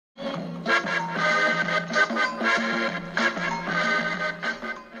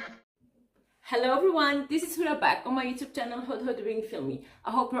everyone, this is Hura back on my YouTube channel Hod Doing Filmy. I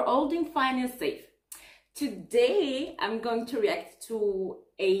hope you're all doing fine and safe. Today I'm going to react to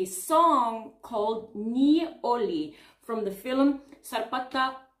a song called OLI from the film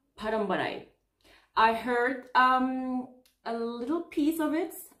Sarpatta, Parambarai. I heard a little piece of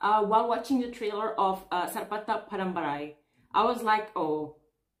it while watching the trailer of Sarpatta Parambarai. I was like, oh,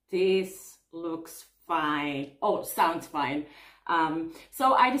 this looks fine. Oh, sounds fine.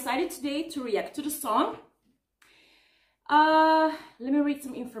 So I decided today to react to the song. Let me read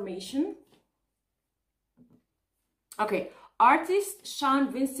some information. Okay, artist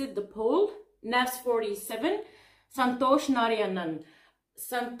SHAN, VINCENT, the PAUL-NAVZ-47-SANTOSH, NARAYANAN.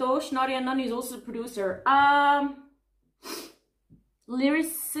 Santosh Narayanan is also the producer.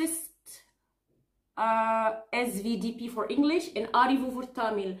 Lyricist, SVDP for English, and Arivu for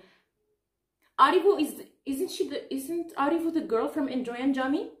Tamil. Arivu isn't Arivu the girl from Enjoy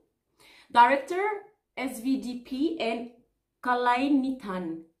Anjami? Director SVDP and Kalai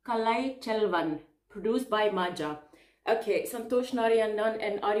Chelvan, produced by Maja. Okay, Santosh Narayanan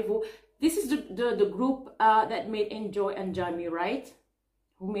and Arivu. This is the group that made Enjoy Anjami, right?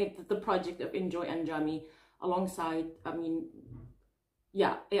 Who made the project of Enjoy Anjami alongside, A.R.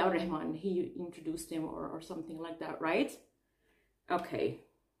 Rahman. He introduced him or something like that, right? Okay.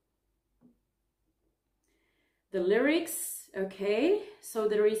 The lyrics, okay. So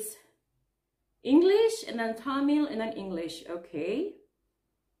there is English and then Tamil and then English, okay.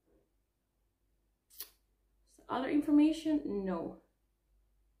 Other information? No.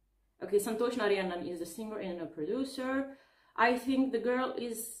 Okay, Santosh Narayanan is a singer and a producer. I think the girl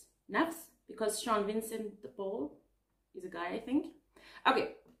is NAVZ because Sean Vincent the Paul is a guy, I think.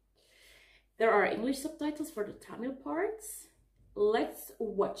 Okay, there are English subtitles for the Tamil parts. Let's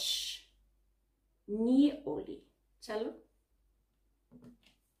watch OLI. Chalo.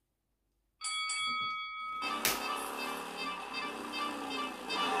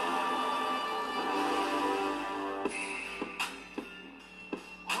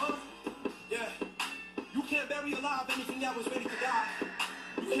 Bury alive anything that was ready to die.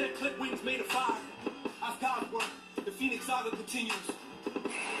 You can't clip wings made of fire. As God's work, the Phoenix saga continues.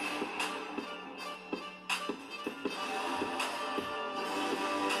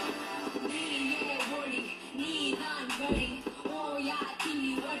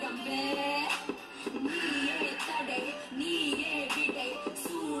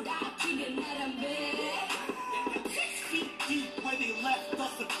 Where they left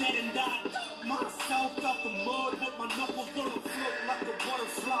us for dead and died. Myself out the mud, but my knuckles gonna float like a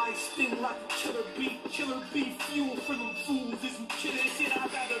butterfly, sting like a killer bee fuel for them fools. Is you killing shit?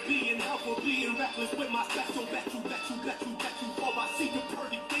 I'd rather be in hell for being reckless with my special. Bet you, all I see the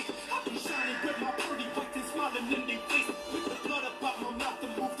pretty face. I be shining with my pretty white and smiling in their face. With the blood up out my mouth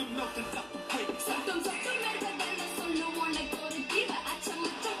and move the mountains out the way. Sometimes I feel like I so no one like go to diva. I tell me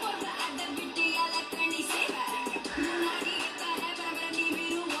to go to other video like any saver.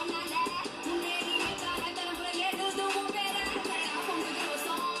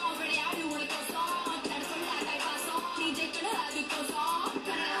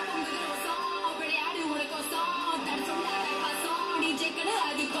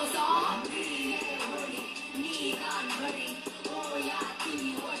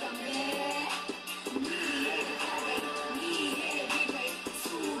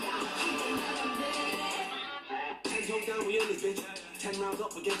 We in this bitch, 10 rounds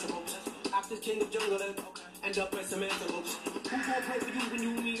up against the ropes. After king of jungle, end up as Samantha ropes. Who gon' pray for you when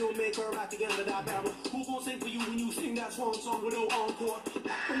you meet your maker back together that barrel? Who gon' sing for you when you sing that swan song with no encore?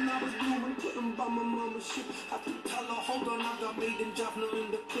 Back when I was blooming, put them by my mama's shit. I could tell her, hold on, I got made in Jaffna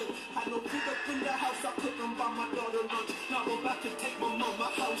in the clip. Had no pick up in the house, I cook them by my daughter lunch. Now I'm about to take my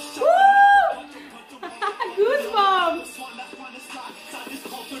mama house. Goosebumps!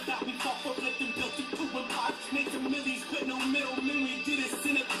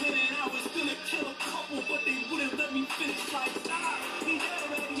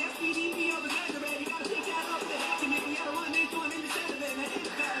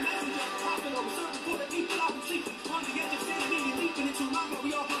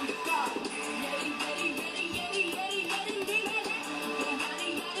 We all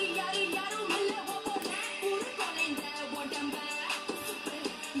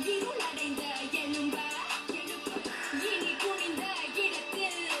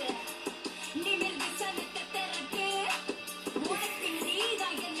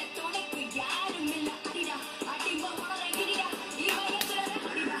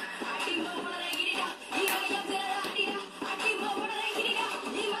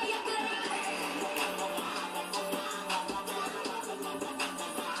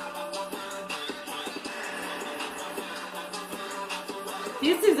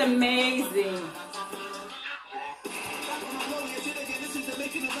This is amazing.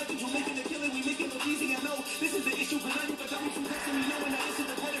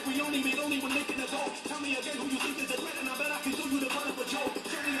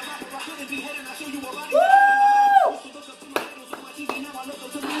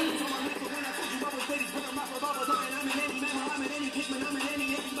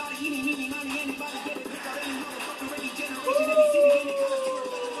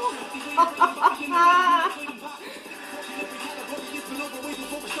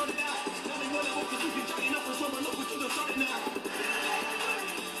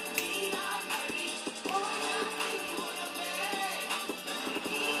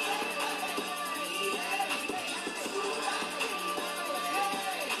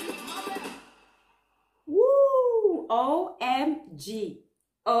 Woo! OMG.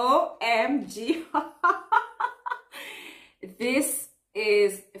 OMG. This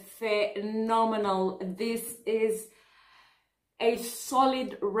is phenomenal. This is a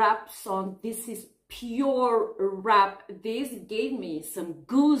solid rap song. This is pure rap. This gave me some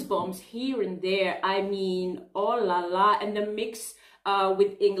goosebumps here and there. I mean, oh la la. And the mix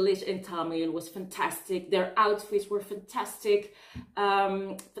with English and Tamil was fantastic. Their outfits were fantastic.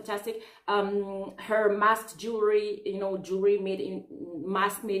 Her masked jewelry, you know, jewelry made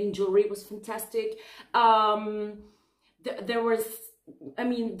in jewelry was fantastic. There was, I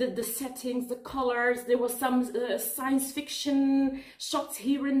mean, the settings, the colors, there was some science fiction shots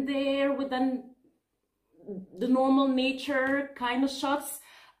here and there with the normal nature kind of shots.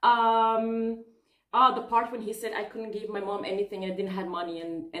 The part when he said, I couldn't give my mom anything, I didn't have money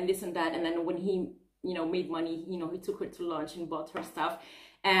and this and that. And then when he, you know, made money, you know, he took her to lunch and bought her stuff.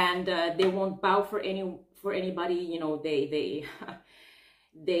 And they won't bow for anybody, you know, they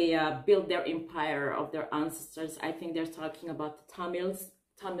built their empire of their ancestors. I think they're talking about the Tamils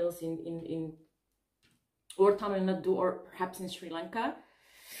in or Tamil Nadu or perhaps in Sri Lanka.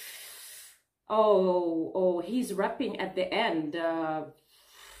 Oh, he's rapping at the end.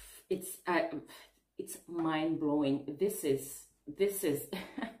 It's mind-blowing. This is this,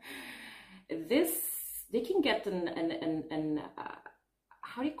 they can get an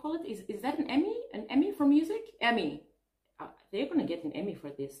how do you call it? Is that an Emmy? An Emmy for music? Emmy. They're gonna get an Emmy for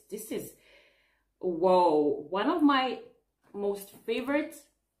this. This is, whoa, one of my most favorite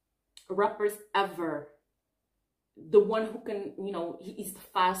rappers ever. The one who can, you know, he is the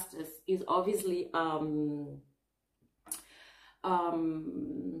fastest, is obviously oh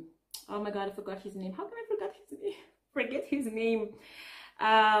my god, I forgot his name. How can I forget his name?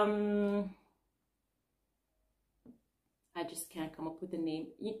 I just can't come up with the name.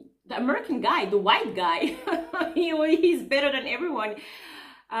 The American guy, the white guy. He's better than everyone.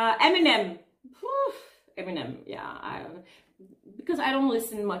 Eminem. Whew. Eminem, yeah. Because I don't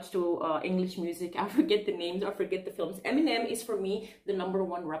listen much to English music, I forget the names, I forget the films. Eminem is for me the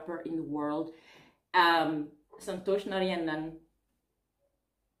 #1 rapper in the world. Santosh Narayanan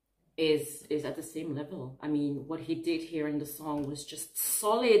is at the same level. I mean, what he did here in the song was just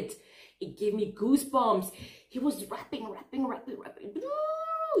solid. It gave me goosebumps. He was rapping.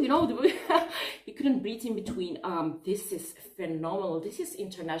 You know, you couldn't breathe in between. This is phenomenal. This is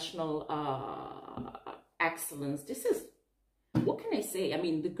international excellence. This is, what can I say? I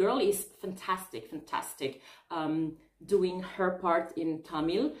mean, the girl is fantastic, doing her part in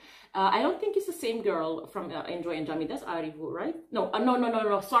Tamil. I don't think it's the same girl from Enjoy Anjami. That's Arivu, right? No,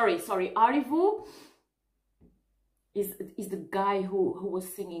 sorry. Arivu is the guy who was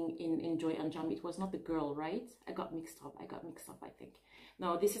singing in Enjoy Anjami. It was not the girl, right? I got mixed up, I think.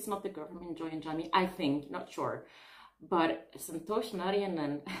 No, this is not the girl from Enjoy Anjami, I think, not sure. But Santosh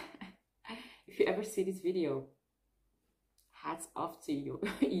Narayanan, if you ever see this video, hats off to you.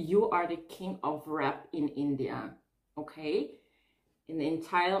 You are the king of rap in India, okay? In the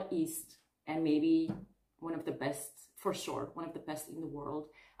entire East, and maybe one of the best, for sure, one of the best in the world.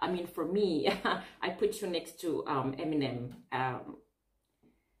 I mean, for me, I put you next to Eminem.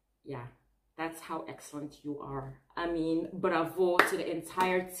 Yeah, that's how excellent you are. I mean, bravo to the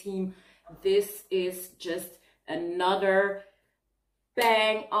entire team. This is just another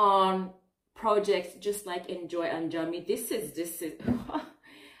bang on project, just like Enjoy Anjami. This is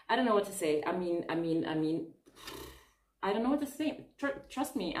I don't know what to say. I mean I don't know what to say.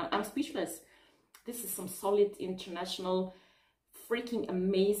 Trust me, I'm speechless. This is some solid international freaking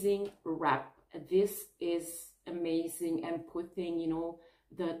amazing rap. This is amazing, and putting, you know,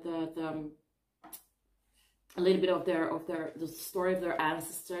 a little bit of the story of their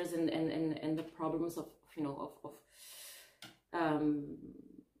ancestors and the problems of, you know, of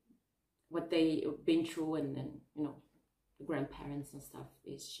what they've been through, and you know, grandparents and stuff.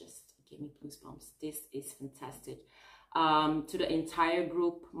 It's just gave me goosebumps. This is fantastic. To the entire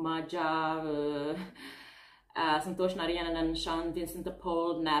group, Maja, Santosh, Narayanan, SHAN, VINCENT,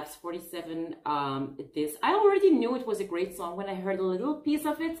 PAUL-NAVZ-47, I already knew it was a great song when I heard a little piece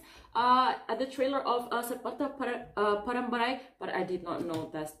of it at the trailer of Sarpatta, Parambarai, but I did not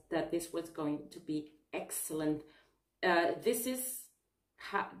know that this was going to be excellent. This is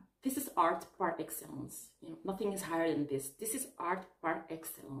art par excellence. You know, nothing is higher than this. This is art par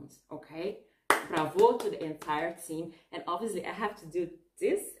excellence, okay? Bravo to the entire team. And obviously I have to do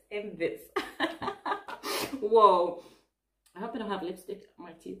this and this. Whoa, I hope I don't have lipstick on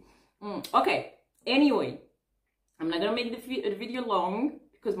my teeth. Okay, anyway, I'm not gonna make the video long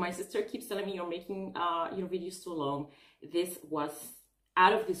because my sister keeps telling me you're making your videos too long. This was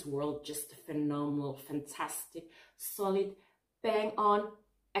out of this world, just phenomenal, fantastic, solid, bang on,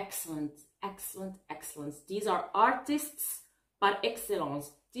 excellent, excellent, excellence. These are artists par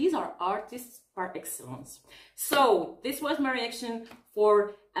excellence. These are artists par excellence. So this was my reaction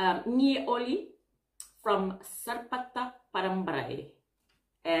for NEEYE OLI from Sarpatta, Parambarai.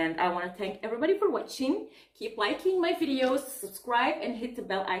 And I want to thank everybody for watching. Keep liking my videos, subscribe, and hit the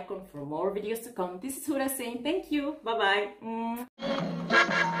bell icon for more videos to come. This is Hura saying thank you. Bye-bye.